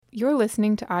You're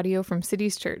listening to audio from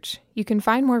Cities Church. You can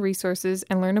find more resources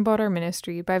and learn about our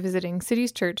ministry by visiting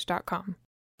citieschurch.com.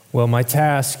 Well, my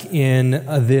task in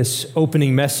this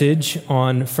opening message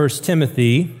on 1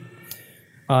 Timothy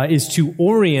is to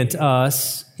orient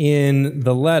us in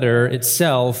the letter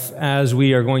itself as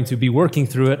we are going to be working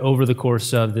through it over the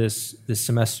course of this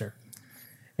semester.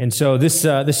 And so this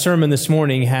sermon this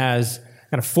morning has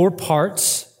kind of 4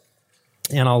 parts,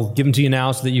 and I'll give them to you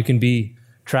now so that you can be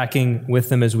tracking with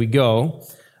them as we go.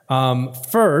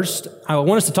 First, I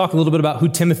want us to talk a little bit about who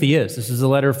Timothy is. This is a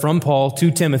letter from Paul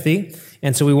to Timothy,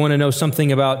 and so we want to know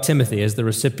something about Timothy as the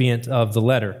recipient of the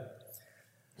letter.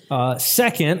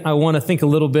 Second, I want to think a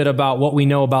little bit about what we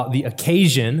know about the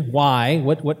occasion, why,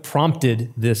 what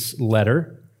prompted this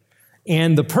letter,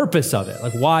 and the purpose of it.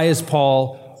 Like, why is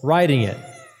Paul writing it?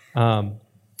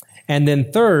 And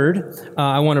then third,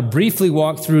 I want to briefly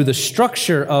walk through the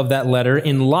structure of that letter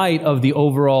in light of the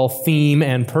overall theme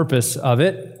and purpose of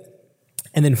it.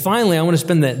 And then finally, I want to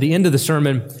spend the end of the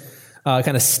sermon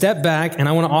kind of step back, and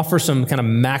I want to offer some kind of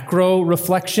macro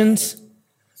reflections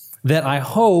that I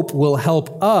hope will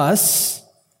help us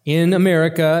in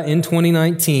America in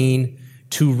 2019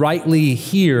 to rightly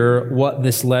hear what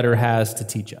this letter has to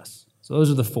teach us. So those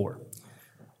are the 4.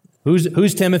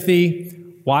 Who's Timothy?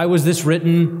 Why was this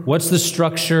written? What's the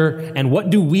structure? And what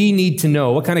do we need to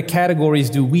know? What kind of categories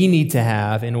do we need to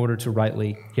have in order to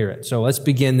rightly hear it? So let's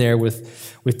begin there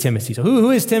with Timothy. So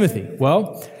who is Timothy?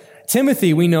 Well,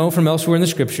 Timothy, we know from elsewhere in the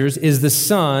scriptures, is the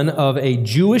son of a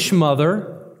Jewish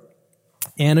mother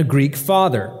and a Greek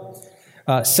father.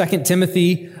 2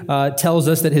 Timothy tells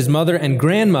us that his mother and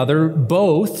grandmother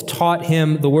both taught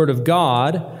him the word of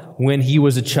God when he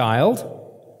was a child.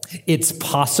 It's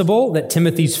possible that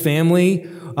Timothy's family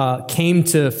came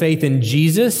to faith in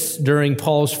Jesus during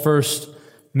Paul's first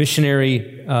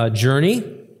missionary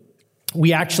journey.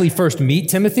 We actually first meet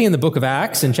Timothy in the book of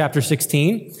Acts in chapter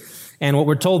 16. And what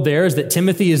we're told there is that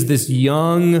Timothy is this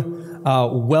young,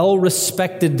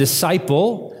 well-respected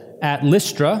disciple at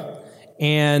Lystra.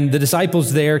 And the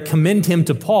disciples there commend him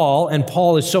to Paul, and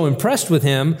Paul is so impressed with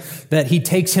him that he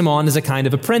takes him on as a kind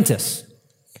of apprentice.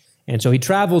 And so he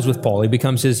travels with Paul. He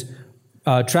becomes his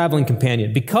traveling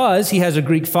companion. Because he has a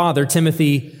Greek father,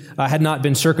 Timothy had not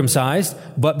been circumcised,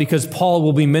 but because Paul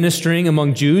will be ministering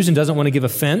among Jews and doesn't want to give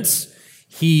offense,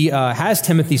 he has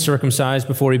Timothy circumcised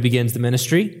before he begins the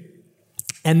ministry.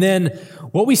 And then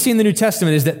what we see in the New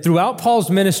Testament is that throughout Paul's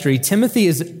ministry, Timothy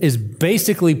is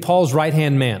basically Paul's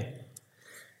right-hand man.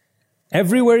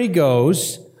 Everywhere he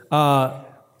goes,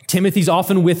 Timothy's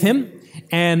often with him.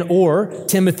 Or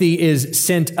Timothy is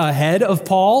sent ahead of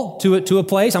Paul to a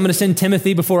place. I'm going to send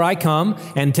Timothy before I come,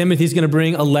 and Timothy's going to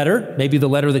bring a letter, maybe the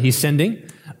letter that he's sending,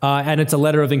 and it's a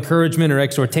letter of encouragement or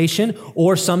exhortation.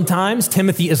 Or sometimes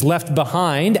Timothy is left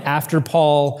behind after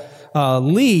Paul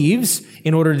leaves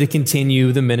in order to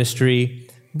continue the ministry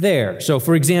there. So,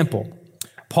 for example,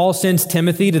 Paul sends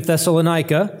Timothy to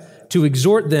Thessalonica to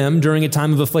exhort them during a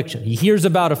time of affliction. He hears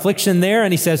about affliction there,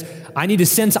 and he says, I need to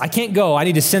send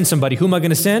somebody. Who am I going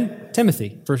to send?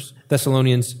 Timothy, 1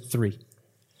 Thessalonians 3.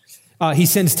 He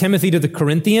sends Timothy to the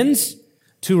Corinthians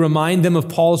to remind them of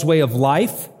Paul's way of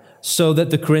life so that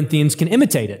the Corinthians can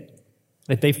imitate it.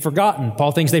 That they've forgotten.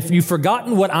 Paul thinks, you've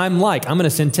forgotten what I'm like. I'm going to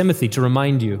send Timothy to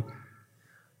remind you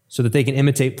so that they can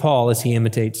imitate Paul as he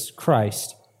imitates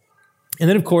Christ. And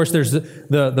then, of course, there's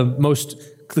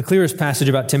the clearest passage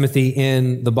about Timothy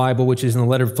in the Bible, which is in the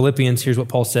letter of Philippians. Here's what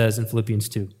Paul says in Philippians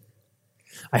 2.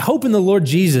 I hope in the Lord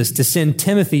Jesus to send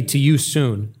Timothy to you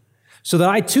soon, so that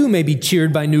I too may be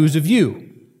cheered by news of you.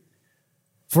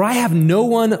 For I have no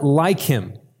one like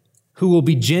him who will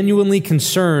be genuinely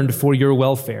concerned for your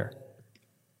welfare.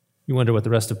 You wonder what the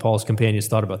rest of Paul's companions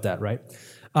thought about that, right?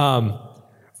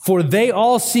 For they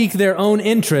all seek their own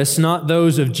interests, not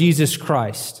those of Jesus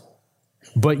Christ.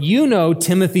 But you know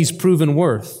Timothy's proven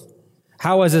worth,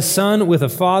 how as a son with a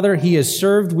father he has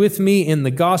served with me in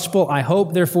the gospel. I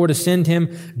hope, therefore, to send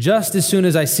him just as soon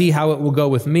as I see how it will go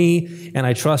with me, and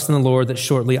I trust in the Lord that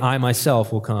shortly I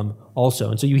myself will come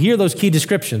also. And so you hear those key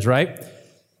descriptions, right?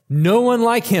 No one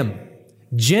like him,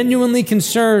 genuinely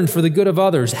concerned for the good of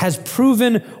others, has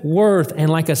proven worth, and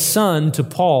like a son to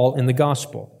Paul in the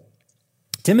gospel.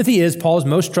 Timothy is Paul's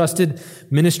most trusted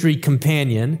ministry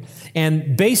companion,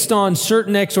 and based on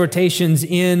certain exhortations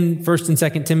in 1 and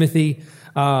 2 Timothy,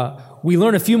 we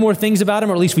learn a few more things about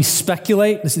him, or at least we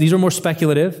speculate. These are more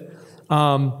speculative.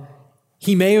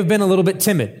 He may have been a little bit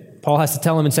timid. Paul has to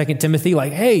tell him in 2 Timothy,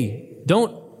 like, hey,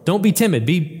 don't be timid.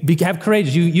 Have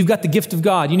courage. You've got the gift of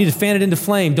God. You need to fan it into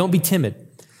flame. Don't be timid.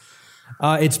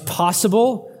 It's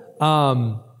possible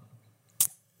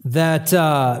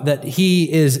that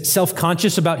he is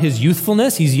self-conscious about his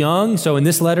youthfulness. He's young. So in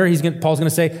this letter, Paul's going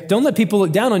to say, don't let people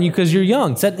look down on you because you're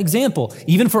young. Set an example,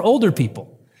 even for older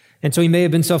people. And so he may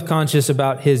have been self-conscious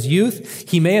about his youth.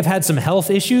 He may have had some health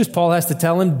issues. Paul has to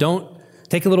tell him, don't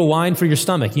take a little wine for your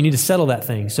stomach. You need to settle that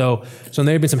thing. So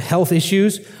there have been some health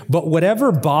issues. But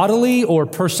whatever bodily or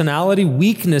personality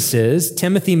weaknesses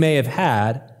Timothy may have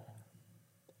had,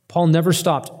 Paul never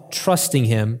stopped trusting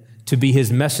him to be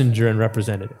his messenger and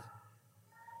representative.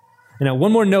 And now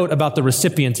one more note about the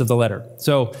recipients of the letter.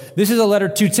 So this is a letter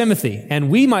to Timothy, and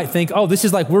we might think, oh, this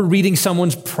is like we're reading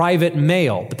someone's private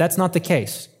mail, but that's not the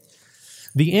case.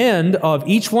 The end of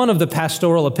each one of the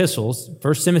pastoral epistles,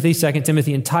 1 Timothy, 2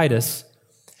 Timothy, and Titus,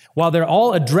 while they're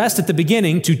all addressed at the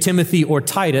beginning to Timothy or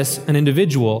Titus, an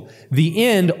individual, the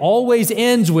end always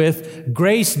ends with,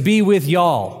 grace be with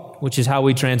y'all, which is how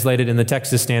we translate it in the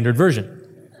Texas Standard Version.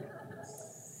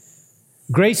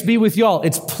 Grace be with y'all.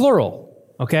 It's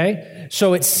plural, okay?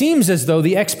 So it seems as though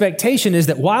the expectation is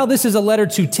that while this is a letter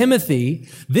to Timothy,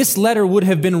 this letter would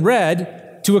have been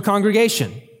read to a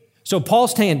congregation. So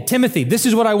Paul's saying, Timothy, this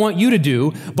is what I want you to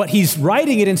do, but he's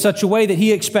writing it in such a way that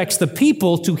he expects the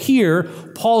people to hear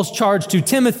Paul's charge to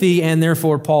Timothy and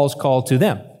therefore Paul's call to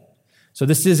them. So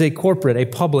this is a corporate, a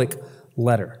public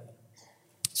letter.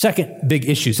 Second big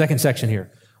issue, second section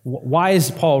here. Why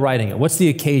is Paul writing it? What's the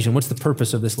occasion? What's the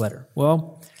purpose of this letter?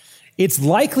 Well, it's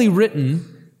likely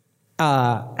written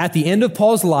at the end of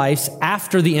Paul's life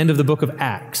after the end of the book of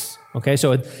Acts. Okay,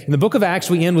 so in the book of Acts,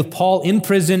 we end with Paul in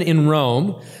prison in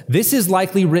Rome. This is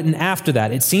likely written after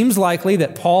that. It seems likely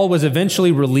that Paul was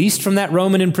eventually released from that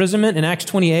Roman imprisonment in Acts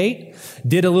 28,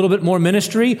 did a little bit more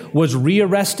ministry, was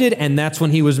rearrested, and that's when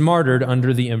he was martyred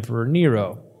under the Emperor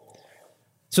Nero.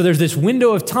 So there's this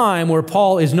window of time where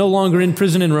Paul is no longer in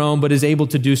prison in Rome, but is able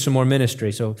to do some more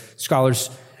ministry. So scholars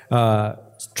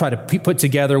try to put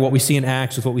together what we see in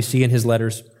Acts with what we see in his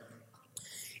letters.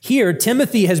 Here,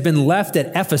 Timothy has been left at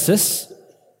Ephesus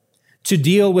to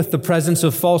deal with the presence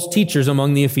of false teachers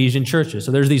among the Ephesian churches.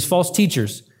 So there's these false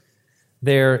teachers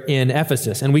there in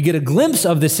Ephesus. And we get a glimpse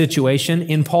of this situation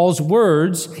in Paul's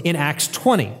words in Acts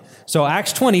 20. So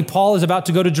Acts 20, Paul is about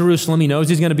to go to Jerusalem. He knows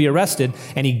he's going to be arrested,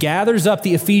 and he gathers up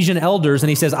the Ephesian elders, and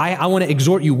he says, I want to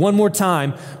exhort you one more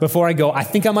time before I go. I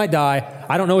think I might die.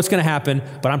 I don't know what's going to happen,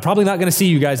 but I'm probably not going to see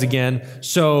you guys again,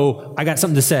 so I got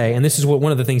something to say. And this is what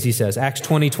one of the things he says, Acts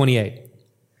 20:28.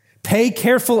 Pay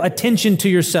careful attention to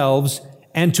yourselves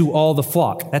and to all the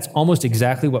flock. That's almost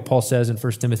exactly what Paul says in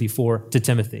 1 Timothy 4 to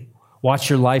Timothy. Watch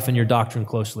your life and your doctrine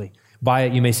closely. By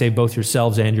it you may save both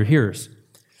yourselves and your hearers.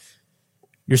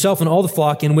 Yourself and all the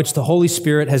flock in which the Holy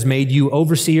Spirit has made you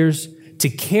overseers to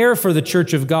care for the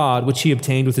church of God, which he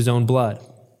obtained with his own blood.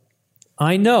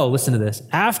 I know, listen to this,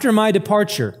 after my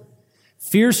departure,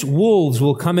 fierce wolves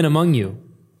will come in among you,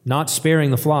 not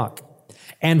sparing the flock.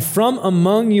 And from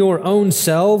among your own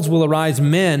selves will arise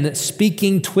men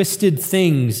speaking twisted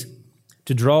things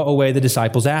to draw away the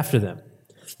disciples after them.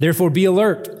 Therefore be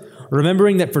alert,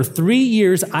 remembering that for 3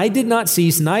 years I did not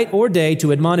cease night or day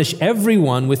to admonish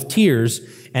everyone with tears,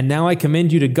 and now I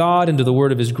commend you to God and to the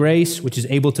word of his grace, which is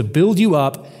able to build you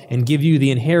up and give you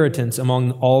the inheritance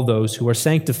among all those who are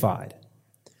sanctified.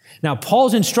 Now,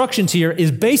 Paul's instructions here is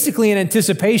basically an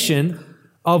anticipation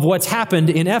of what's happened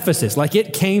in Ephesus, like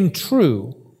it came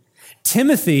true.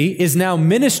 Timothy is now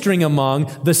ministering among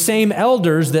the same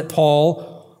elders that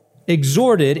Paul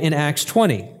exhorted in Acts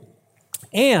 20.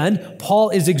 And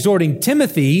Paul is exhorting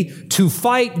Timothy to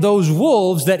fight those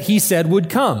wolves that he said would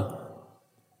come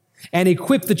and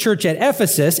equip the church at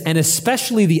Ephesus, and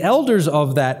especially the elders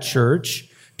of that church,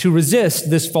 to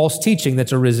resist this false teaching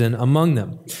that's arisen among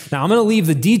them. Now, I'm going to leave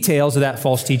the details of that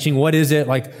false teaching. What is it?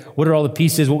 Like, what are all the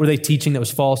pieces? What were they teaching that was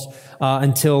false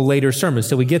until later sermons,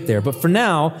 till we get there. But for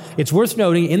now, it's worth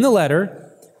noting in the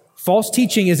letter, false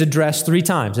teaching is addressed 3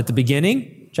 times. At the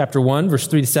beginning, chapter 1, verse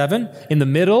 3 to 7. In the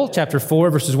middle, chapter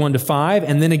 4, verses 1 to 5.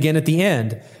 And then again at the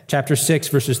end, chapter 6,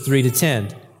 verses 3 to 10.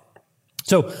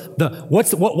 So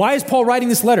why is Paul writing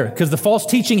this letter? Because the false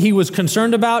teaching he was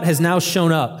concerned about has now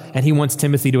shown up, and he wants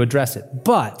Timothy to address it.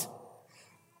 But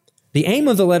the aim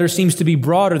of the letter seems to be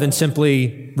broader than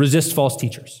simply resist false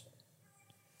teachers.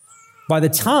 By the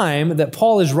time that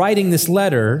Paul is writing this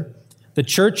letter, the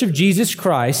Church of Jesus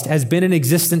Christ has been in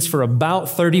existence for about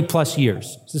 30 plus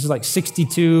years. So this is like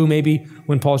 62 maybe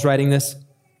when Paul's writing this.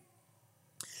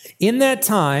 In that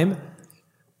time,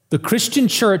 the Christian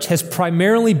church has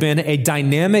primarily been a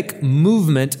dynamic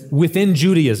movement within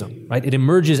Judaism, right? It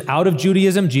emerges out of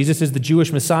Judaism. Jesus is the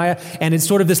Jewish Messiah, and it's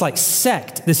sort of this like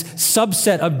sect, this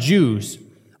subset of Jews. A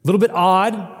little bit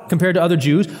odd, compared to other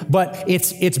Jews, but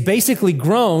it's basically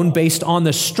grown based on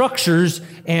the structures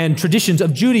and traditions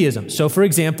of Judaism. So, for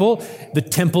example, the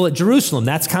temple at Jerusalem,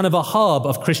 that's kind of a hub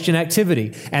of Christian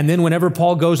activity. And then whenever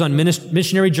Paul goes on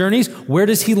missionary journeys, where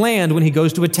does he land when he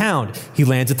goes to a town? He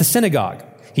lands at the synagogue.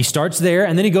 He starts there,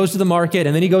 and then he goes to the market,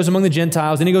 and then he goes among the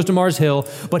Gentiles, then he goes to Mars Hill,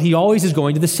 but he always is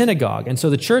going to the synagogue. And so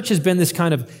the church has been this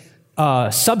kind of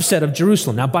subset of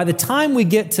Jerusalem. Now, by the time we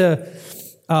get to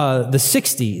the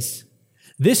 60s,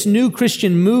 this new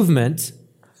Christian movement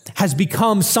has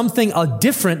become something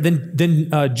different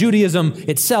than Judaism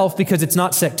itself because it's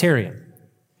not sectarian.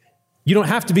 You don't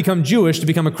have to become Jewish to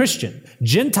become a Christian.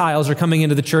 Gentiles are coming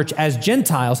into the church as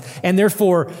Gentiles, and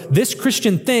therefore this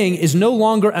Christian thing is no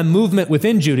longer a movement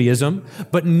within Judaism,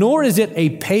 but nor is it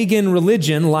a pagan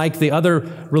religion like the other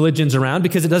religions around,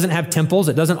 because it doesn't have temples,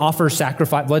 it doesn't offer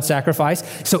blood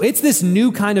sacrifice. So it's this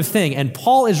new kind of thing, and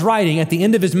Paul is writing at the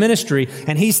end of his ministry,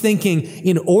 and he's thinking,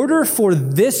 in order for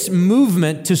this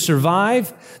movement to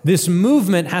survive, this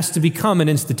movement has to become an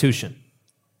institution.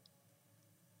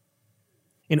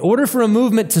 In order for a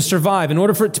movement to survive, in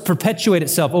order for it to perpetuate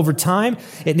itself over time,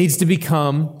 it needs to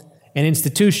become an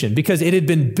institution, because it had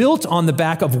been built on the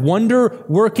back of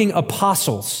wonder-working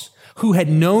apostles who had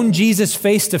known Jesus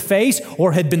face to face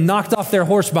or had been knocked off their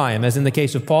horse by him, as in the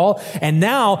case of Paul. And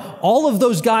now all of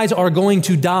those guys are going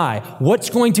to die. What's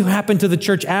going to happen to the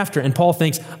church after? And Paul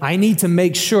thinks, I need to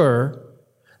make sure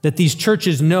that these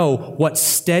churches know what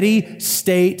steady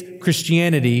state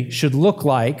Christianity should look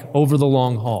like over the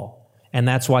long haul. And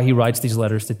that's why he writes these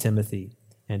letters to Timothy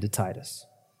and to Titus.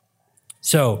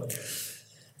 So,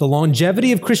 the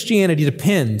longevity of Christianity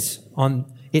depends on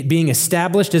it being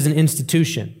established as an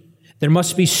institution. There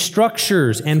must be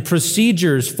structures and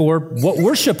procedures for what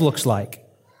worship looks like,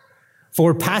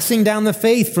 for passing down the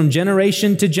faith from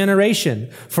generation to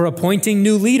generation, for appointing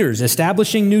new leaders,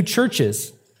 establishing new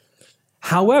churches.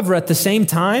 However, at the same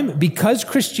time, because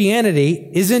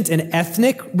Christianity isn't an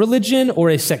ethnic religion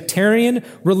or a sectarian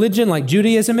religion like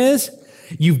Judaism is,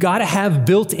 you've got to have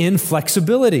built-in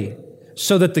flexibility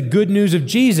so that the good news of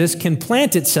Jesus can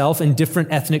plant itself in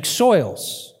different ethnic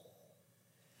soils.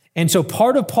 And so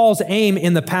part of Paul's aim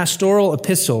in the pastoral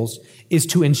epistles is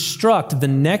to instruct the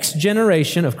next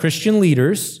generation of Christian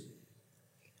leaders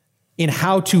in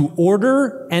how to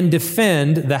order and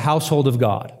defend the household of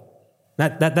God.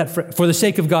 That for the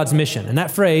sake of God's mission. And that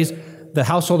phrase, the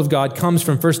household of God, comes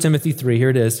from 1 Timothy 3.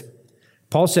 Here it is.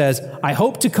 Paul says, I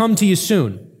hope to come to you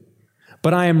soon,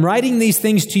 but I am writing these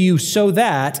things to you so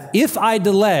that if I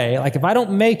delay, like if I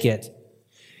don't make it,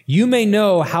 you may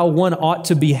know how one ought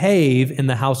to behave in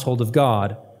the household of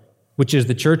God, which is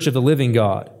the church of the living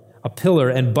God, a pillar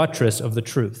and buttress of the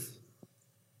truth.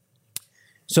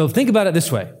 So think about it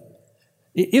this way.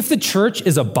 If the church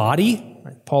is a body,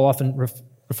 Paul often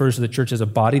refers to the church as a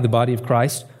body, the body of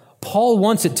Christ. Paul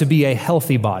wants it to be a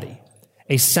healthy body,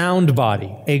 a sound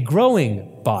body, a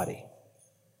growing body.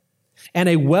 And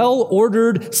a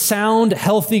well-ordered, sound,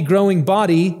 healthy, growing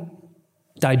body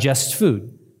digests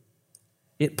food.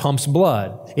 It pumps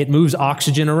blood. It moves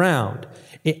oxygen around.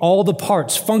 All the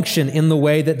parts function in the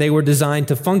way that they were designed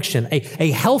to function.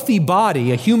 A healthy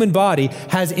body, a human body,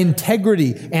 has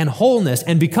integrity and wholeness.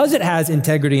 And because it has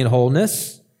integrity and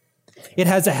wholeness, it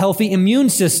has a healthy immune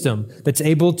system that's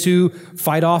able to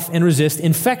fight off and resist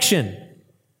infection.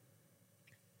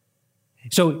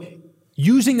 So,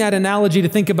 using that analogy to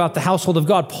think about the household of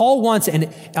God, Paul wants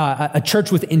a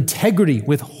church with integrity,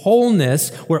 with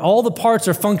wholeness, where all the parts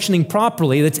are functioning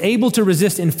properly, that's able to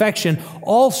resist infection,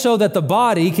 all so that the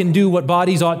body can do what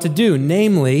bodies ought to do,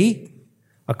 namely,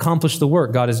 accomplish the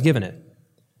work God has given it,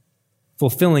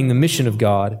 fulfilling the mission of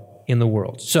God in the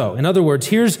world. So, in other words,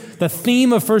 here's the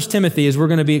theme of 1 Timothy as we're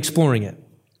going to be exploring it.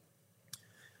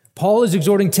 Paul is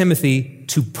exhorting Timothy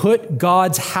to put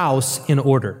God's house in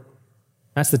order.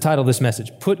 That's the title of this message.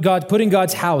 Putting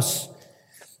God's house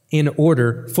in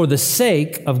order for the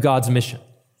sake of God's mission.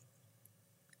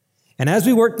 And as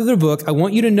we work through the book, I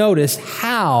want you to notice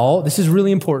how, this is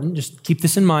really important, just keep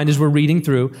this in mind as we're reading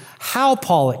through, how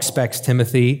Paul expects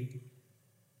Timothy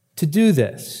to do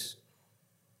this.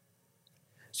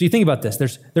 So you think about this.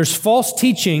 There's false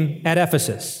teaching at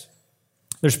Ephesus.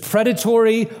 There's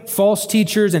predatory false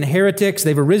teachers and heretics.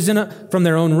 They've arisen from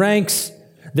their own ranks.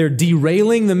 They're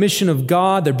derailing the mission of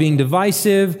God. They're being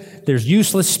divisive. There's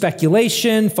useless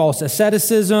speculation, false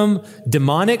asceticism,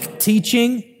 demonic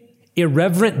teaching,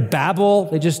 irreverent babble.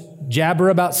 They just jabber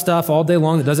about stuff all day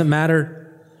long that doesn't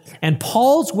matter. And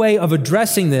Paul's way of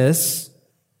addressing this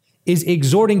is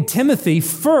exhorting Timothy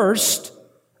first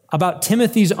about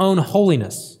Timothy's own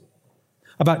holiness,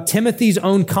 about Timothy's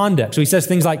own conduct. So he says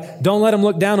things like, don't let him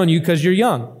look down on you because you're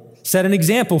young. Set an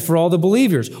example for all the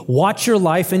believers. Watch your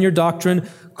life and your doctrine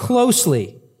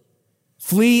closely.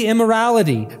 Flee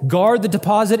immorality. Guard the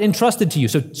deposit entrusted to you.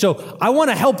 So I want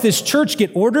to help this church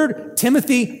get ordered.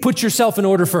 Timothy, put yourself in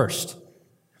order first.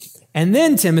 And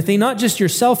then, Timothy, not just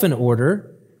yourself in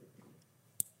order,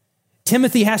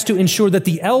 Timothy has to ensure that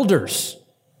the elders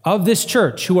of this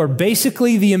church, who are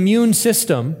basically the immune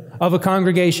system of a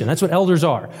congregation, that's what elders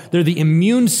are. They're the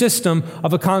immune system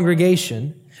of a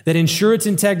congregation that ensure its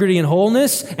integrity and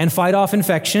wholeness and fight off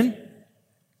infection.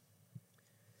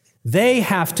 They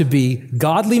have to be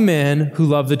godly men who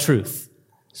love the truth,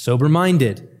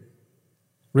 sober-minded,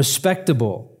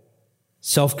 respectable,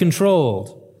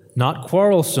 self-controlled, not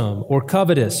quarrelsome or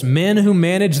covetous, men who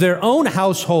manage their own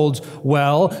households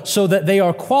well so that they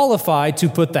are qualified to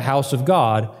put the house of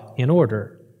God in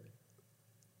order.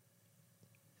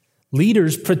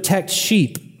 Leaders protect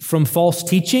sheep from false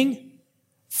teaching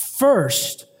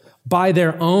first by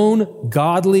their own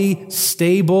godly,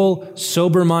 stable,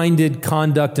 sober-minded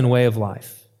conduct and way of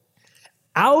life,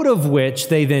 out of which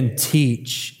they then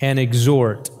teach and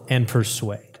exhort and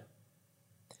persuade.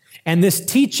 And this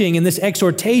teaching and this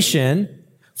exhortation,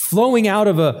 flowing out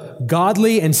of a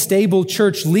godly and stable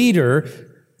church leader,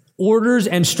 orders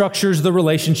and structures the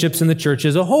relationships in the church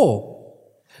as a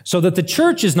whole, so that the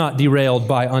church is not derailed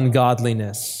by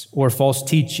ungodliness or false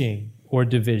teaching or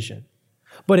division.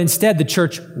 But instead, the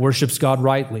church worships God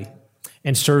rightly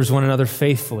and serves one another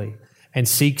faithfully and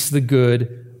seeks the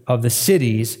good of the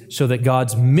cities so that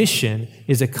God's mission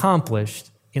is accomplished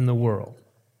in the world.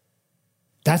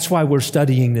 That's why we're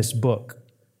studying this book.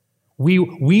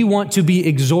 We want to be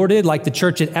exhorted like the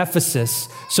church at Ephesus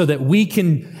so that we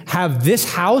can have this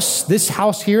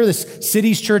house here, this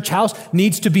city's church house,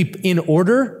 needs to be in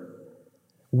order,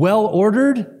 well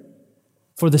ordered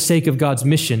for the sake of God's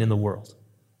mission in the world.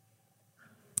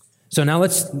 So now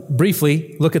let's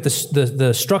briefly look at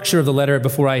the structure of the letter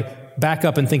before I back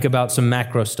up and think about some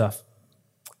macro stuff.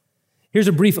 Here's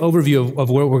a brief overview of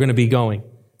where we're going to be going.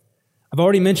 I've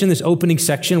already mentioned this opening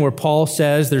section where Paul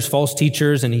says there's false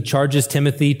teachers and he charges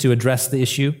Timothy to address the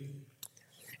issue.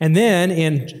 And then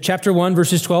in chapter 1,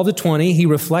 verses 12 to 20, he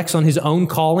reflects on his own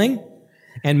calling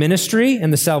and ministry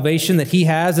and the salvation that he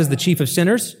has as the chief of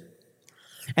sinners.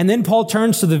 And then Paul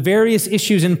turns to the various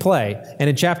issues in play. And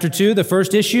in chapter 2, the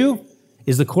first issue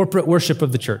is the corporate worship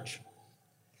of the church.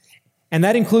 And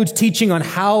that includes teaching on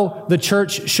how the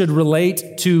church should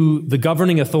relate to the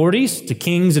governing authorities, to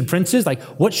kings and princes. Like,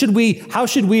 how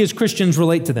should we as Christians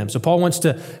relate to them? So Paul wants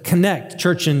to connect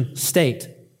church and state.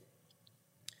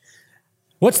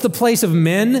 What's the place of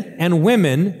men and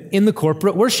women in the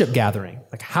corporate worship gathering?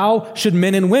 Like, how should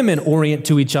men and women orient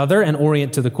to each other and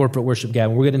orient to the corporate worship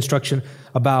gathering? We'll get instruction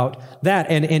about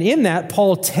that. And in that,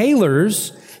 Paul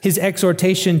tailors his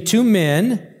exhortation to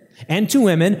men and to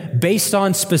women based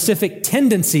on specific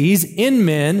tendencies in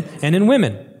men and in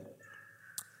women.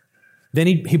 Then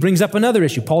he brings up another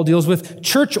issue. Paul deals with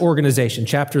church organization.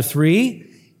 Chapter 3,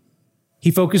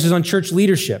 he focuses on church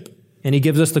leadership, and he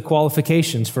gives us the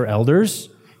qualifications for elders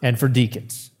and for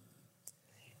deacons.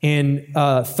 In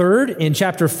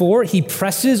chapter 4, he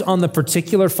presses on the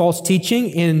particular false teaching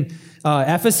in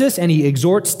Ephesus, and he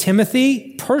exhorts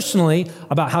Timothy personally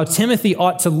about how Timothy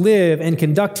ought to live and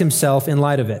conduct himself in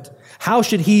light of it. How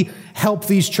should he help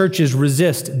these churches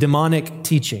resist demonic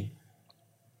teaching?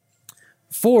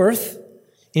 Fourth,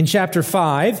 in chapter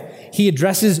 5, he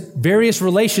addresses various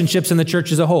relationships in the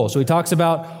church as a whole. So he talks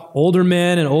about older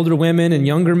men and older women and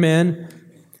younger men.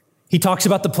 He talks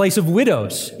about the place of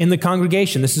widows in the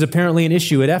congregation. This is apparently an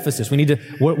issue at Ephesus.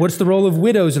 What's the role of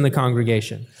widows in the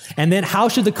congregation? And then how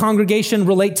should the congregation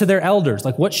relate to their elders?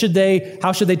 Like, how should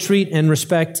they treat and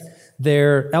respect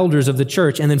their elders of the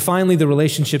church? And then finally, the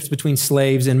relationships between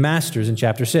slaves and masters in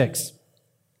chapter 6.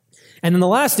 And then the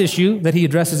last issue that he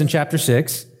addresses in chapter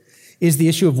 6 is the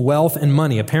issue of wealth and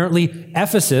money. Apparently,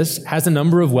 Ephesus has a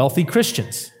number of wealthy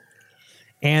Christians.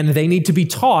 And they need to be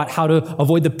taught how to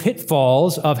avoid the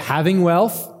pitfalls of having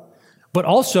wealth, but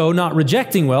also not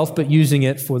rejecting wealth, but using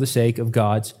it for the sake of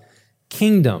God's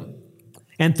kingdom.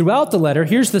 And throughout the letter,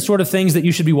 here's the sort of things that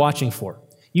you should be watching for.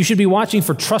 You should be watching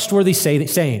for trustworthy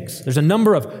sayings. There's a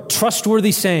number of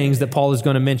trustworthy sayings that Paul is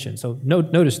going to mention. So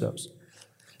notice those.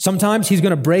 Sometimes he's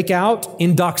going to break out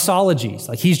in doxologies.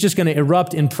 Like, he's just going to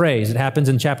erupt in praise. It happens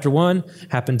in chapter 1,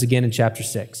 happens again in chapter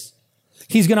 6.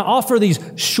 He's going to offer these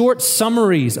short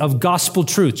summaries of gospel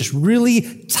truth, just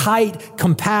really tight,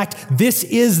 compact. This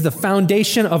is the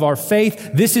foundation of our faith.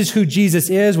 This is who Jesus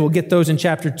is. We'll get those in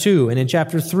chapter 2 and in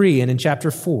chapter 3 and in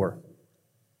chapter 4.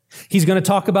 He's going to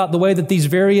talk about the way that these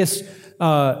various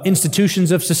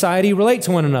institutions of society relate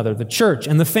to one another, the church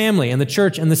and the family and the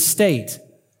church and the state.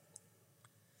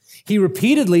 He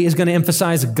repeatedly is going to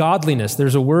emphasize godliness.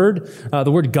 There's a word,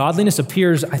 the word godliness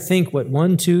appears, I think,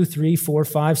 1, 2, 3, 4,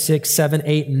 5, 6, 7,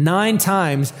 8, 9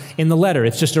 times in the letter.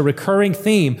 It's just a recurring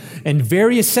theme in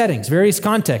various settings, various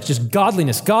contexts, just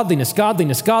godliness, godliness,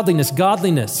 godliness, godliness,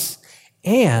 godliness.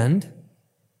 And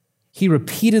he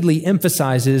repeatedly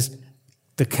emphasizes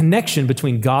the connection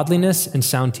between godliness and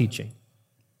sound teaching.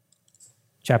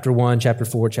 Chapter 1, chapter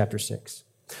 4, chapter 6.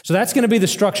 So that's going to be the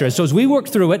structure. So as we work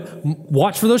through it,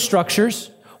 watch for those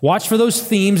structures, watch for those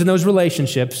themes and those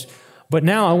relationships. But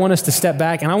now I want us to step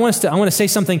back, and I want to say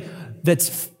something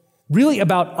that's really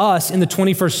about us in the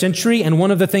 21st century, and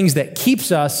one of the things that keeps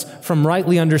us from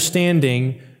rightly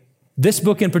understanding this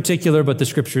book in particular, but the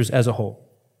scriptures as a whole.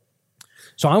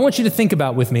 So I want you to think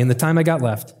about with me, in the time I got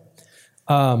left,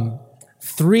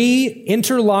 3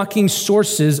 interlocking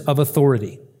sources of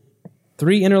authority.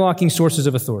 3 interlocking sources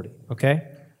of authority, okay?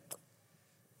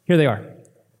 Here they are.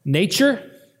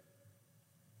 Nature,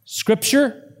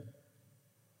 Scripture,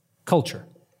 culture.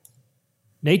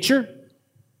 Nature,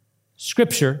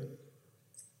 Scripture,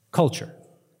 culture.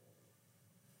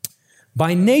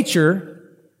 By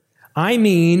nature, I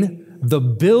mean the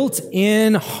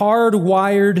built-in,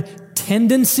 hardwired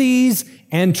tendencies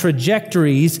and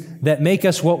trajectories that make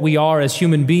us what we are as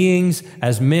human beings,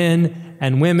 as men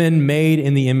and women made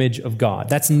in the image of God.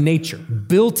 That's nature.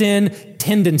 Built-in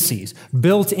tendencies,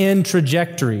 built-in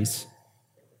trajectories.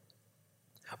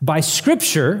 By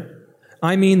Scripture,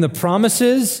 I mean the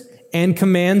promises and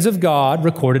commands of God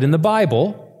recorded in the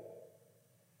Bible.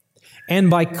 And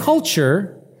by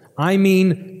culture, I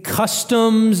mean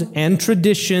customs and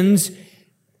traditions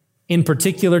in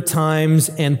particular times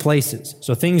and places.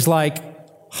 So things like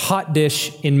hot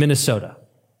dish in Minnesota.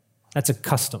 That's a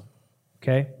custom,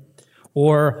 okay?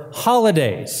 Or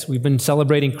holidays. We've been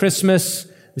celebrating Christmas.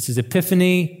 This is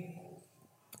Epiphany.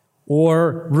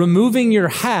 Or removing your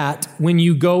hat when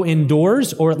you go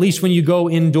indoors, or at least when you go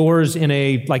indoors in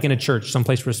a church,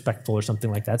 someplace respectful or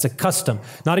something like that. It's a custom.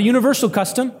 Not a universal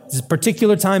custom. This is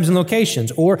particular times and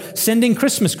locations. Or sending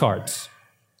Christmas cards.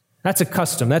 That's a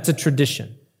custom. That's a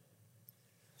tradition.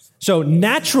 So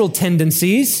natural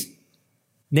tendencies,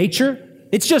 nature,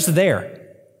 it's just there.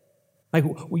 Like,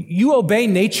 you obey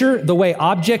nature the way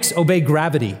objects obey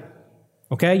gravity,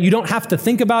 okay? You don't have to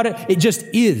think about it. It just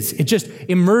is. It just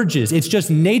emerges. It's just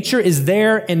nature is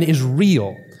there and is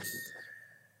real.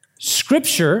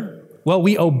 Scripture, well,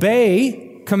 we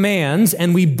obey commands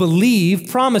and we believe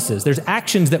promises. There's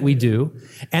actions that we do.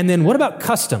 And then what about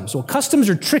customs? Well, customs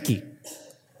are tricky,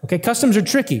 okay? Customs are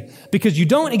tricky because you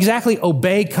don't exactly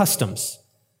obey customs.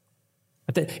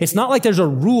 It's not like there's a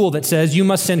rule that says you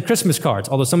must send Christmas cards.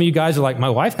 Although some of you guys are like, my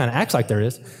wife kind of acts like there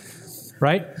is,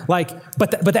 right?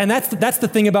 And that's the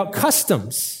thing about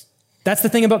customs. That's the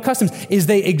thing about customs is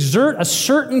they exert a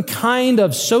certain kind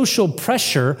of social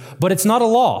pressure, but it's not a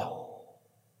law.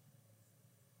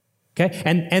 Okay?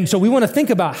 And so we want to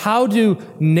think about how do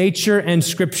nature and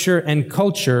Scripture and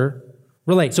culture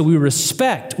relate. So we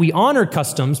respect, we honor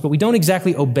customs, but we don't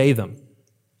exactly obey them.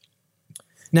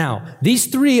 Now, these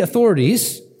 3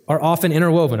 authorities are often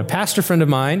interwoven. A pastor friend of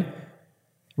mine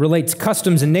relates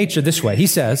customs and nature this way. He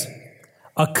says,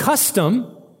 a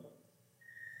custom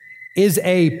is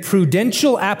a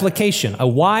prudential application, a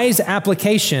wise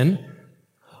application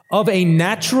of a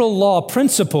natural law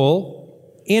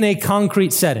principle in a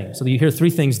concrete setting. So you hear 3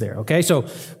 things there, okay? So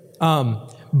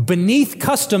beneath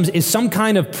customs is some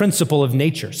kind of principle of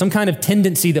nature, some kind of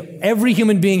tendency that every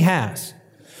human being has.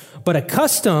 But a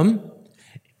custom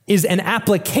is an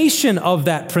application of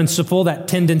that principle, that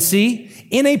tendency,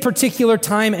 in a particular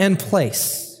time and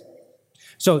place.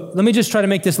 So let me just try to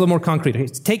make this a little more concrete. Okay,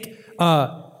 take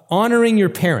honoring your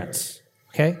parents,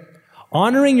 okay?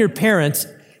 Honoring your parents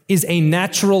is a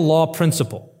natural law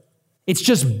principle. It's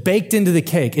just baked into the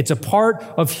cake. It's a part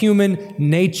of human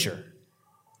nature.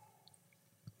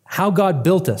 How God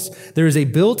built us. There is a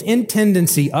built-in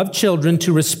tendency of children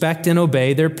to respect and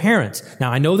obey their parents.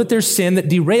 Now, I know that there's sin that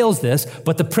derails this,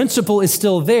 but the principle is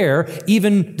still there,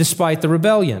 even despite the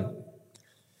rebellion.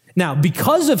 Now,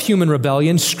 because of human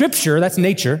rebellion, Scripture, that's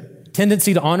nature,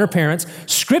 tendency to honor parents,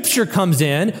 Scripture comes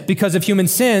in because of human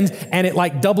sins, and it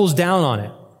doubles down on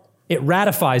it. It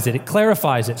ratifies it. It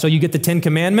clarifies it. So you get the 10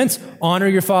 Commandments, honor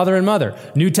your father and mother.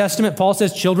 New Testament, Paul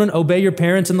says, children, obey your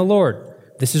parents in the Lord.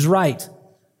 This is right.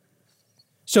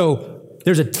 So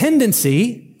there's a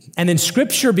tendency, and then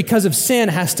Scripture, because of sin,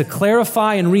 has to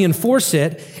clarify and reinforce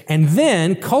it, and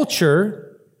then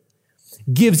culture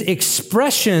gives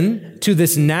expression to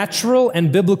this natural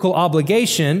and biblical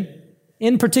obligation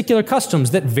in particular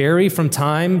customs that vary from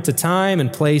time to time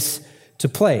and place to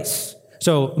place.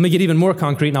 So let me get even more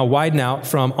concrete, and I'll widen out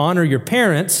from honor your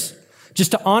parents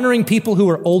just to honoring people who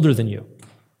are older than you.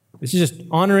 This is just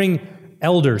honoring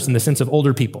elders in the sense of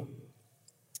older people.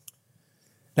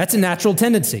 That's a natural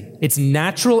tendency. It's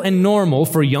natural and normal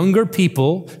for younger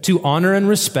people to honor and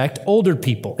respect older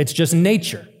people. It's just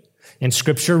nature. And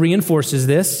Scripture reinforces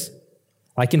this,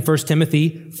 like in 1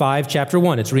 Timothy 5, chapter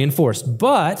 1. It's reinforced.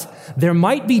 But there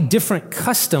might be different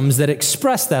customs that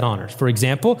express that honor. For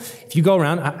example, if you go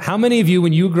around, how many of you,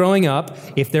 when you were growing up,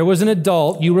 if there was an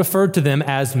adult, you referred to them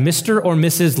as Mr. or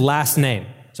Mrs. last name?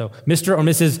 So Mr. or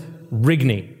Mrs.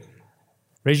 Rigney.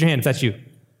 Raise your hand if that's you.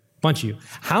 Bunch of you.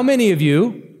 How many of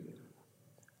you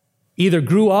either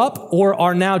grew up or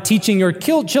are now teaching your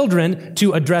children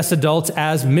to address adults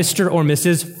as Mr. or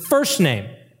Mrs. first name?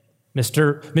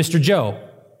 Mr. Joe,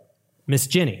 Miss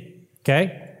Jenny,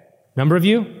 okay? Number of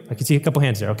you? I can see a couple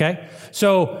hands there, okay?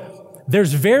 So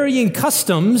there's varying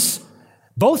customs.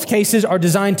 Both cases are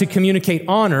designed to communicate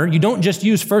honor. You don't just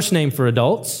use first name for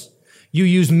adults. You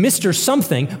use Mr.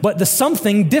 something, but the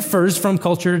something differs from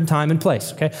culture and time and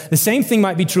place, okay? The same thing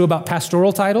might be true about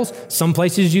pastoral titles. Some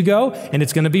places you go, and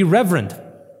it's going to be Reverend,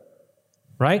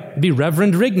 right? It'd be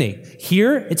Reverend Rigney.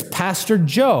 Here, it's Pastor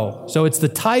Joe. So it's the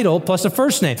title plus a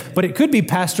first name, but it could be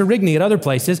Pastor Rigney at other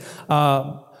places.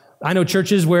 I know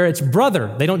churches where it's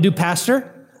brother. They don't do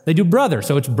pastor, they do brother.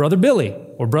 So it's Brother Billy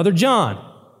or Brother John,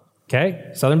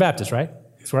 okay? Southern Baptist, right?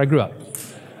 That's where I grew up.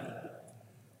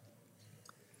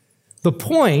 The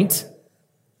point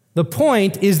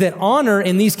is that honor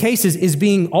in these cases is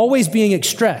always being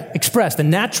expressed. The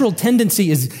natural tendency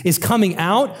is coming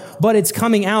out, but it's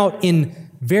coming out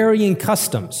in varying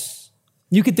customs.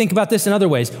 You could think about this in other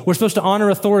ways. We're supposed to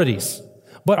honor authorities,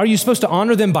 but are you supposed to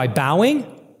honor them by bowing,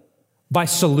 by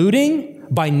saluting,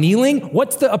 by kneeling?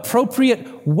 What's the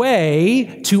appropriate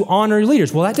way to honor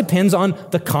leaders? Well, that depends on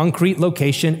the concrete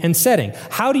location and setting.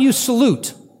 How do you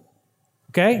salute?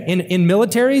 Okay, in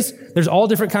militaries, there's all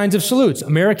different kinds of salutes.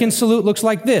 American salute looks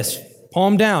like this,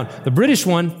 palm down. The British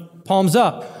one, palms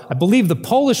up. I believe the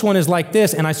Polish one is like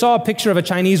this, and I saw a picture of a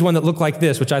Chinese one that looked like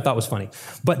this, which I thought was funny.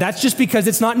 But that's just because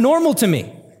it's not normal to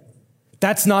me.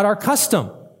 That's not our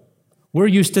custom. We're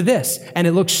used to this, and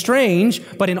it looks strange,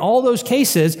 but in all those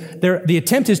cases, the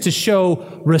attempt is to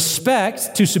show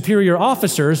respect to superior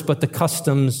officers, but the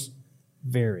customs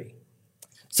vary.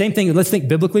 Same thing, let's think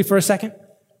biblically for a second.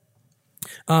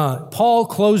 Paul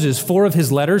closes 4 of his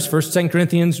letters, 1st, 2nd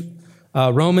Corinthians,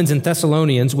 Romans, and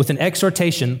Thessalonians, with an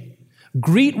exhortation.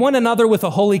 Greet one another with a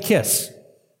holy kiss.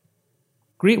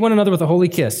 Greet one another with a holy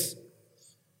kiss.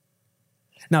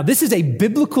 Now, this is a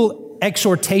biblical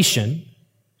exhortation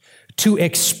to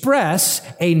express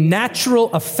a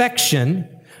natural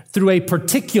affection through a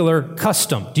particular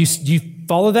custom. Do you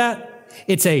follow that?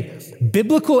 It's a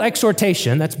biblical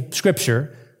exhortation, that's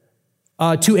Scripture,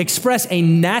 to express a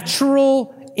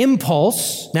natural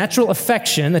impulse, natural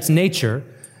affection, that's nature,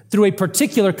 through a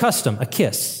particular custom, a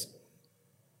kiss.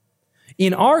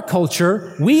 In our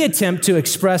culture, we attempt to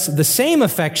express the same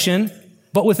affection,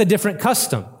 but with a different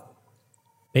custom.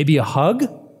 Maybe a hug,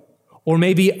 or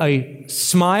maybe a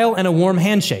smile and a warm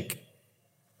handshake,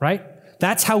 right?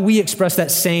 That's how we express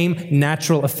that same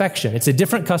natural affection. It's a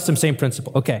different custom, same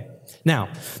principle. Okay. Now,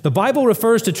 the Bible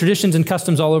refers to traditions and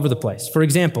customs all over the place. For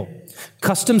example,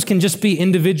 customs can just be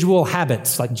individual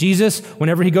habits. Like Jesus,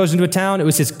 whenever he goes into a town, it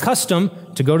was his custom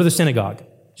to go to the synagogue.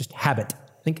 Just habit.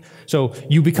 So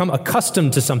you become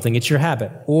accustomed to something. It's your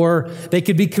habit. Or they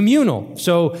could be communal.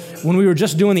 So when we were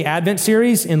just doing the Advent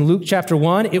series in Luke chapter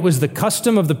 1, it was the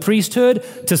custom of the priesthood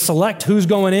to select who's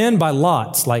going in by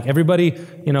lots. Like everybody,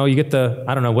 you get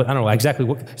I don't know exactly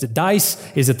what, is it dice?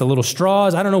 Is it the little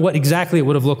straws? I don't know what exactly it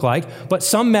would have looked like, but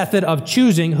some method of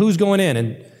choosing who's going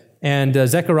in. And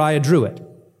Zechariah drew it.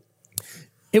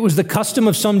 It was the custom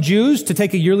of some Jews to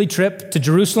take a yearly trip to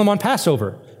Jerusalem on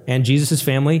Passover. And Jesus'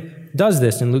 family does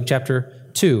this in Luke chapter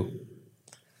 2.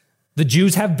 The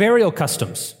Jews have burial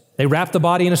customs. They wrap the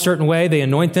body in a certain way. They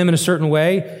anoint them in a certain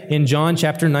way in John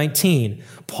chapter 19.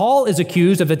 Paul is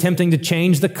accused of attempting to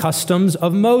change the customs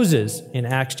of Moses in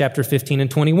Acts chapter 15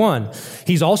 and 21.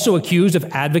 He's also accused of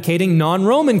advocating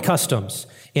non-Roman customs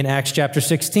in Acts chapter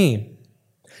 16.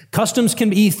 Customs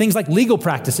can be things like legal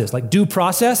practices, like due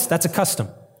process. That's a custom.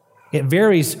 It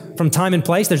varies from time and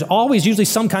place. There's always usually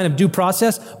some kind of due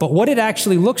process, but what it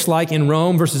actually looks like in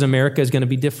Rome versus America is going to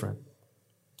be different.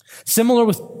 Similar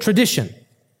with tradition.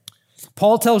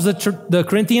 Paul tells the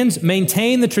Corinthians,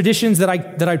 maintain the traditions that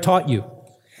I taught you.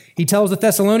 He tells the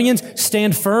Thessalonians,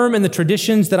 stand firm in the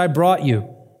traditions that I brought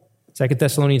you. 2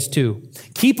 Thessalonians 2.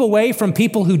 Keep away from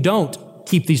people who don't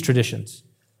keep these traditions.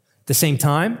 At the same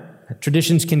time,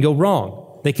 traditions can go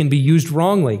wrong. They can be used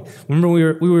wrongly. Remember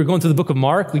we were going through the book of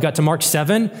Mark. We got to Mark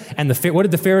 7, and what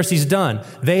had the Pharisees done?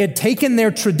 They had taken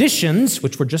their traditions,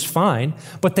 which were just fine,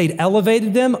 but they'd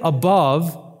elevated them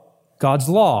above God's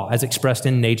law as expressed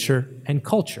in nature and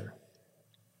culture.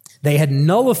 They had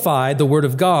nullified the word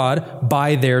of God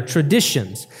by their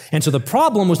traditions. And so the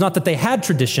problem was not that they had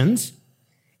traditions,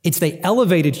 it's they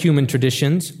elevated human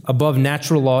traditions above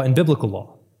natural law and biblical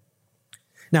law.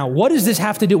 Now, what does this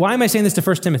have to do? Why am I saying this to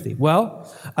 1 Timothy?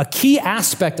 Well, a key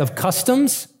aspect of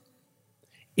customs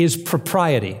is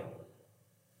propriety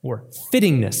or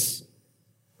fittingness,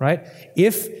 right?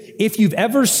 If you've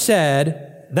ever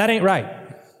said, that ain't right,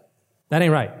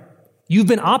 you've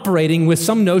been operating with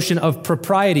some notion of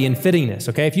propriety and fittingness,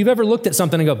 okay? If you've ever looked at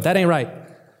something and go, that ain't right,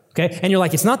 okay? And you're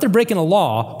like, it's not they're breaking a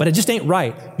law, but it just ain't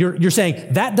right. You're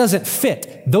saying, that doesn't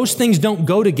fit. Those things don't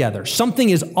go together. Something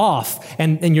is off,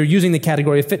 and you're using the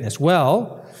category of fitness.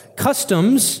 Well,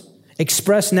 customs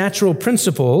express natural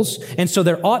principles, and so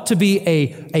there ought to be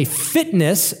a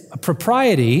fitness, a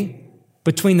propriety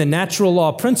between the natural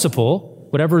law principle,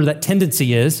 whatever that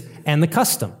tendency is, and the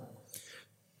custom.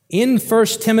 In 1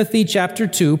 Timothy chapter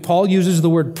 2, Paul uses the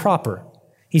word proper.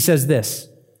 He says this,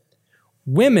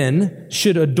 women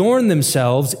should adorn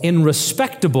themselves in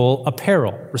respectable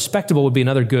apparel. Respectable would be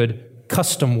another good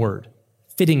custom word,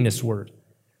 fittingness word.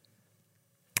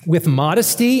 With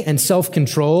modesty and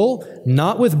self-control,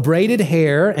 not with braided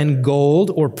hair and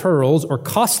gold or pearls or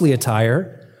costly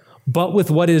attire, but with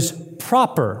what is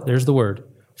proper, there's the word,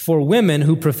 for women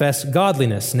who profess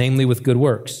godliness, namely with good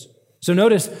works. So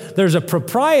notice there's a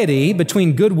propriety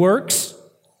between good works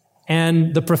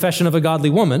and the profession of a godly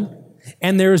woman,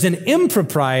 and there's an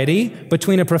impropriety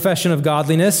between a profession of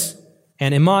godliness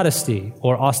and immodesty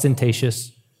or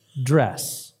ostentatious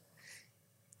dress.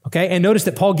 Okay, and notice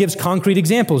that Paul gives concrete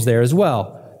examples there as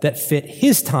well that fit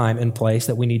his time and place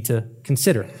that we need to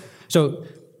consider. So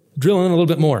drill in a little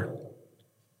bit more.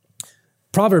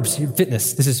 Proverbs,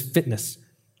 fitness, this is fitness.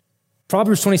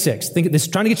 Proverbs 26, think this,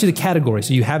 trying to get you the category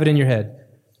so you have it in your head.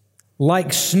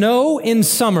 Like snow in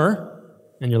summer,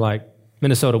 and you're like,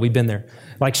 Minnesota, we've been there.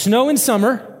 Like snow in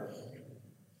summer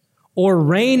or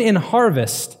rain in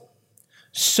harvest,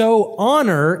 so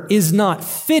honor is not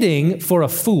fitting for a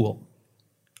fool.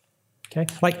 Okay?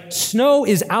 Like snow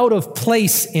is out of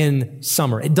place in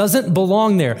summer. It doesn't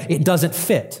belong there. It doesn't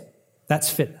fit. That's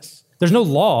fitness. There's no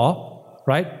law,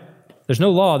 right? There's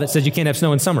no law that says you can't have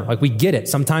snow in summer. Like we get it.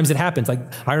 Sometimes it happens. Like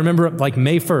I remember like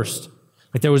May 1st,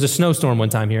 like there was a snowstorm one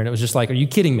time here and it was just like, are you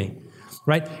kidding me?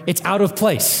 Right? It's out of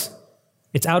place.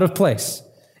 It's out of place.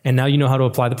 And now you know how to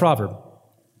apply the proverb.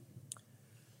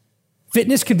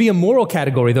 Fitness could be a moral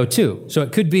category though too. So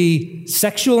it could be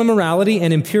sexual immorality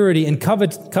and impurity and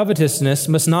covetousness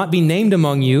must not be named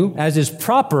among you as is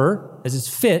proper, as is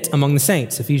fit among the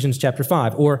saints. Ephesians chapter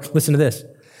 5. Or listen to this.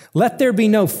 Let there be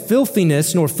no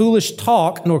filthiness, nor foolish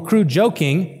talk, nor crude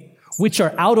joking, which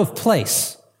are out of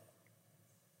place.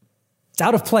 It's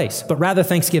out of place, but rather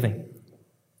thanksgiving.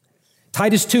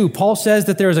 Titus 2, Paul says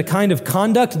that there is a kind of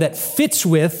conduct that fits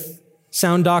with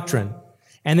sound doctrine.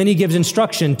 And then he gives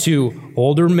instruction to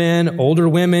older men, older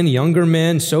women, younger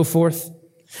men, so forth.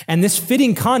 And this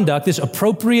fitting conduct, this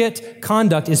appropriate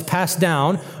conduct is passed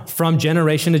down from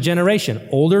generation to generation.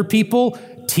 Older people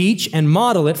teach and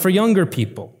model it for younger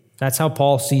people. That's how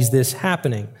Paul sees this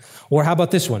happening. Or how about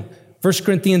this one? 1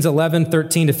 Corinthians 11,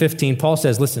 13 to 15, Paul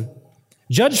says, listen,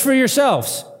 judge for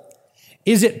yourselves.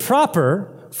 Is it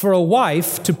proper for a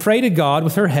wife to pray to God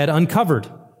with her head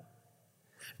uncovered?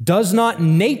 Does not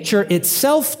nature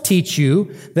itself teach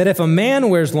you that if a man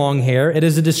wears long hair, it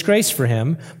is a disgrace for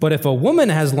him, but if a woman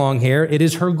has long hair, it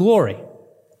is her glory?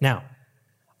 Now,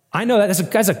 I know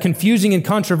that's a confusing and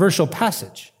controversial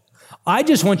passage. I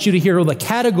just want you to hear the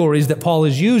categories that Paul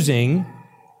is using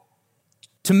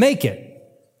to make it.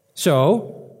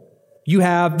 So, you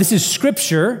have, this is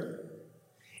scripture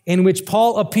in which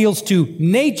Paul appeals to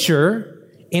nature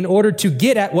in order to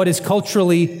get at what is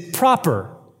culturally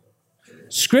proper.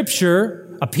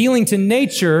 Scripture appealing to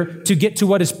nature to get to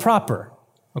what is proper.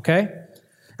 Okay?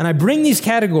 And I bring these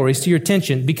categories to your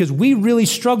attention because we really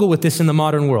struggle with this in the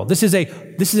modern world. This is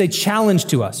a challenge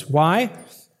to us. Why?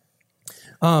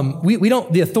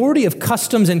 The authority of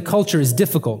customs and culture is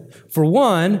difficult. For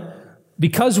one,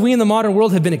 because we in the modern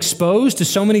world have been exposed to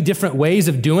so many different ways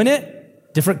of doing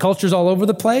it, different cultures all over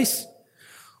the place,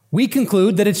 we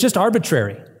conclude that it's just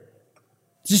arbitrary.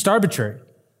 It's just arbitrary.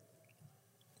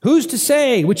 Who's to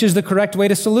say which is the correct way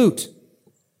to salute?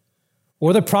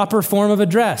 Or the proper form of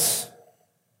address?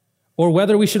 Or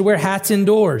whether we should wear hats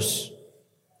indoors?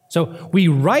 So we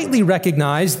rightly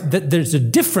recognize that there's a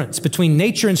difference between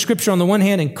nature and Scripture on the one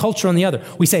hand and culture on the other.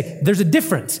 We say there's a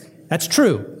difference. That's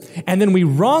true. And then we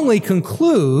wrongly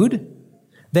conclude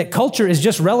that culture is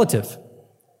just relative.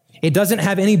 It doesn't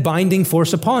have any binding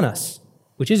force upon us,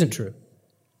 which isn't true.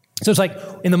 So it's like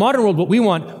in the modern world, what we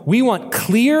want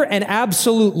clear and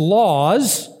absolute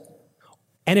laws.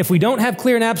 And if we don't have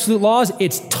clear and absolute laws,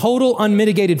 it's total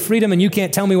unmitigated freedom and you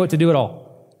can't tell me what to do at all.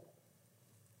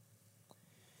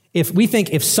 If we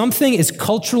think if something is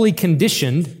culturally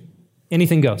conditioned,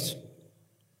 anything goes.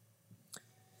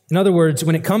 In other words,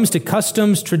 when it comes to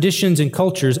customs, traditions, and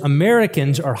cultures,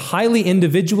 Americans are highly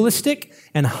individualistic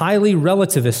and highly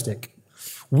relativistic.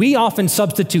 We often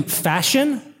substitute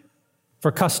fashion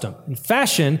for custom. And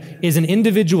fashion is an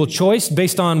individual choice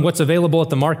based on what's available at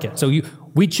the market. So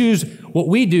we choose what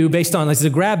we do based on, it's a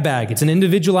grab bag. It's an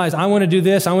individualized, I want to do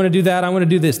this, I want to do that, I want to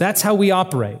do this. That's how we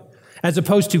operate. As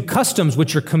opposed to customs,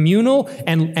 which are communal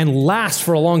and last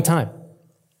for a long time.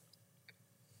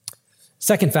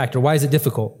 Second factor, why is it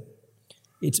difficult?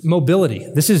 It's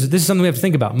mobility. This is something we have to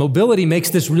think about. Mobility makes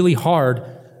this really hard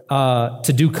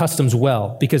to do customs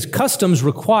well because customs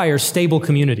require stable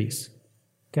communities.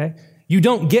 Okay? You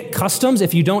don't get customs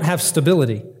if you don't have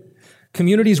stability.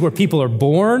 Communities where people are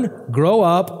born, grow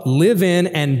up, live in,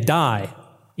 and die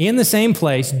in the same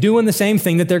place, doing the same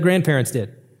thing that their grandparents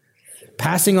did,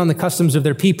 passing on the customs of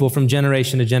their people from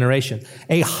generation to generation.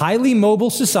 A highly mobile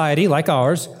society like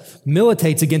ours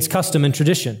militates against custom and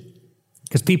tradition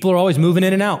because people are always moving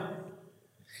in and out.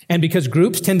 And because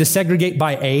groups tend to segregate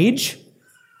by age,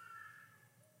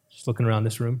 just looking around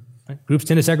this room, right? Groups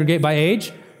tend to segregate by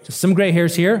age. Just some gray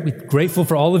hairs here. We're grateful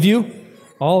for all of you,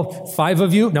 all 5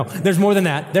 of you. No, there's more than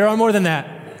that. There are more than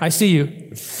that. I see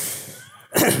you.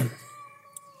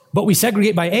 But we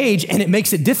segregate by age, and it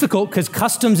makes it difficult because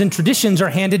customs and traditions are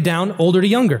handed down older to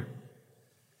younger.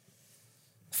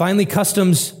 Finally,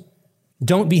 customs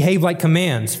don't behave like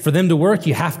commands. For them to work,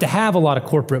 you have to have a lot of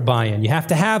corporate buy-in. You have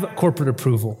to have corporate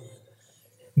approval.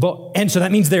 And so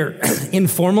that means they're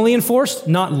informally enforced,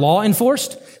 not law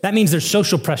enforced. That means there's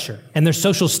social pressure and there's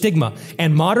social stigma.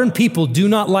 And modern people do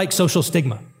not like social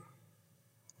stigma.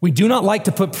 We do not like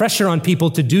to put pressure on people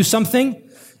to do something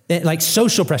like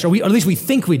social pressure. Or at least we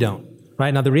think we don't,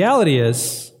 right? Now, the reality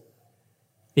is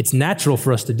it's natural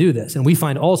for us to do this. And we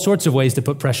find all sorts of ways to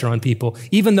put pressure on people.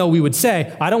 Even though we would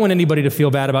say, I don't want anybody to feel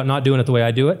bad about not doing it the way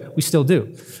I do it. We still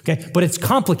do, okay? But it's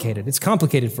complicated. It's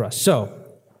complicated for us. So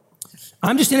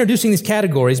I'm just introducing these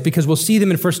categories because we'll see them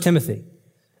in 1 Timothy.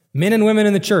 Men and women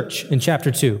in the church in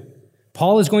chapter 2.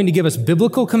 Paul is going to give us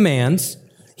biblical commands.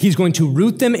 He's going to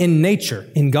root them in nature,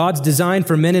 in God's design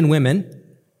for men and women.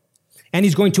 And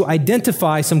he's going to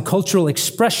identify some cultural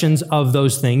expressions of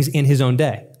those things in his own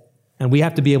day. And we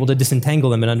have to be able to disentangle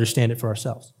them and understand it for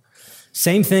ourselves.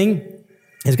 Same thing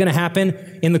is going to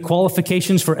happen in the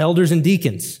qualifications for elders and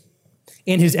deacons,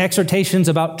 in his exhortations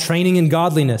about training in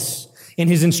godliness, in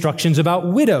his instructions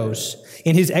about widows,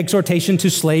 in his exhortation to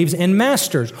slaves and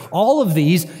masters. All of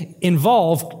these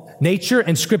involve nature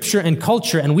and scripture and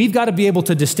culture, and we've got to be able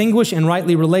to distinguish and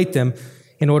rightly relate them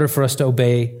in order for us to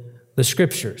obey the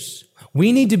scriptures.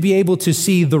 We need to be able to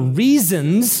see the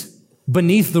reasons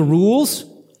beneath the rules.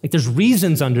 Like there's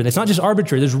reasons under this, not just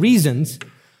arbitrary, there's reasons,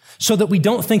 so that we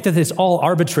don't think that it's all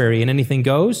arbitrary and anything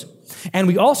goes. And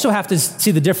we also have to see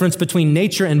the difference between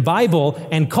nature and Bible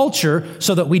and culture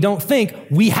so that we don't think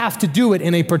we have to do it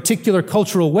in a particular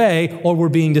cultural way or we're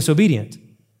being disobedient.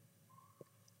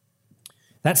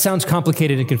 That sounds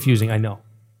complicated and confusing, I know.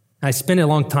 I spent a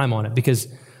long time on it because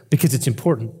it's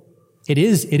important. It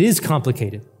is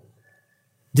complicated.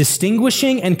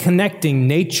 Distinguishing and connecting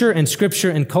nature and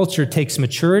scripture and culture takes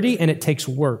maturity and it takes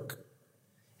work.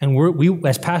 And we,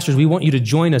 as pastors, we want you to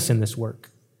join us in this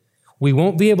work. We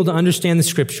won't be able to understand the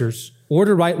scriptures or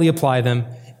to rightly apply them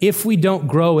if we don't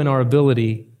grow in our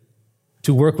ability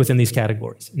to work within these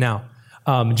categories. Now,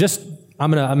 I'm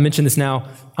going to mention this now.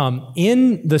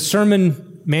 In the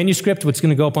sermon manuscript, what's going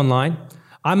to go up online,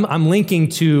 I'm linking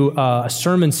to a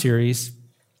sermon series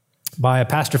by a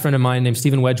pastor friend of mine named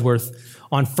Stephen Wedgeworth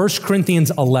on 1 Corinthians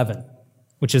 11,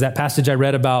 which is that passage I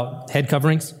read about head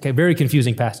coverings. Okay, very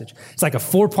confusing passage. It's like a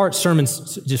 4-part sermon.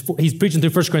 He's preaching through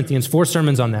 1 Corinthians, 4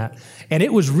 sermons on that. And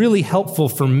it was really helpful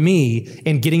for me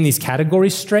in getting these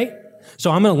categories straight.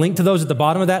 So I'm going to link to those at the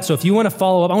bottom of that. So if you want to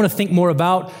follow up, I want to think more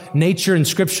about nature and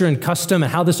scripture and custom and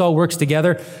how this all works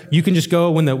together, you can just go,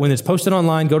 when it's posted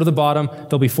online, go to the bottom.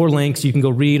 There'll be 4 links. You can go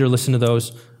read or listen to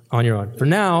those on your own. For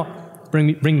now,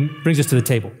 brings us to the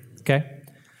table, okay?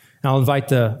 I'll invite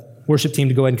the worship team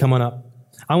to go ahead and come on up.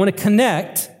 I want to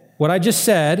connect what I just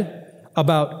said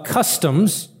about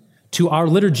customs to our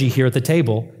liturgy here at the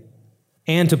table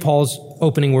and to Paul's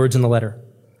opening words in the letter.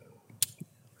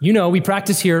 You know, we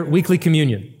practice here weekly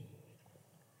communion.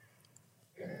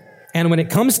 And when it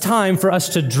comes time for us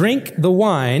to drink the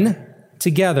wine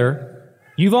together,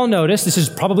 you've all noticed, this is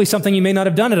probably something you may not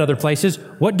have done at other places.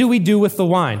 What do we do with the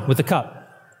wine, with the cup?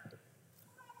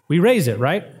 We raise it,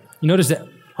 right? You notice that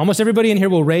almost everybody in here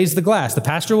will raise the glass. The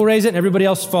pastor will raise it, and everybody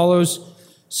else follows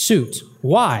suit.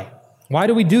 Why? Why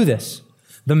do we do this?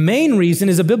 The main reason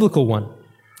is a biblical one.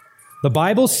 The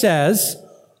Bible says,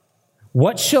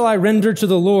 "What shall I render to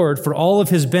the Lord for all of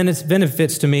his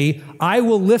benefits to me? I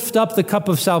will lift up the cup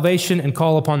of salvation and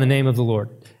call upon the name of the Lord."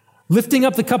 Lifting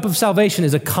up the cup of salvation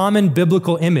is a common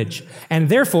biblical image. And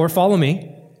therefore, follow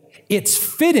me, it's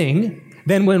fitting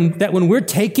that when we're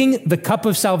taking the cup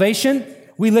of salvation,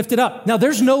 we lift it up. Now,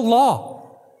 there's no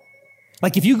law.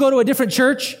 Like if you go to a different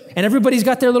church and everybody's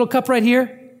got their little cup right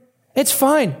here, it's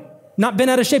fine. Not been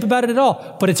out of shape about it at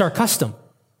all, but it's our custom.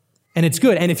 And it's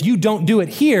good. And if you don't do it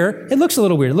here, it looks a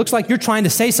little weird. It looks like you're trying to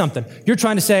say something. You're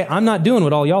trying to say, I'm not doing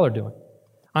what all y'all are doing.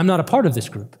 I'm not a part of this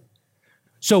group.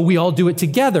 So we all do it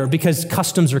together because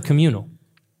customs are communal.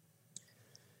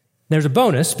 There's a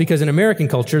bonus because in American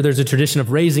culture, there's a tradition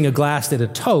of raising a glass at a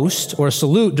toast or a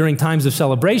salute during times of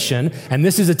celebration. And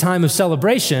this is a time of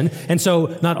celebration. And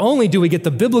so not only do we get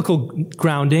the biblical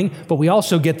grounding, but we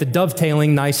also get the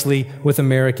dovetailing nicely with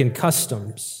American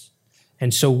customs.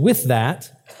 And so with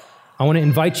that, I want to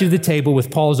invite you to the table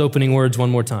with Paul's opening words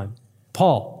one more time.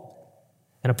 Paul,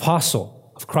 an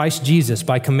apostle of Christ Jesus,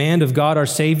 by command of God our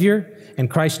Savior and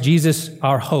Christ Jesus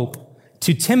our hope,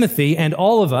 to Timothy and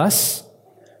all of us,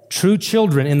 true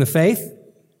children in the faith,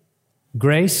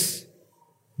 grace,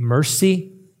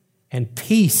 mercy, and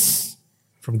peace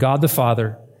from God the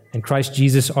Father and Christ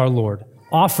Jesus our Lord,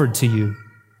 offered to you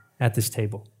at this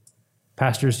table.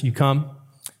 Pastors, you come.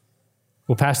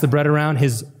 We'll pass the bread around.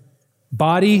 His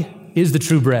body is the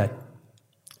true bread.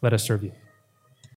 Let us serve you.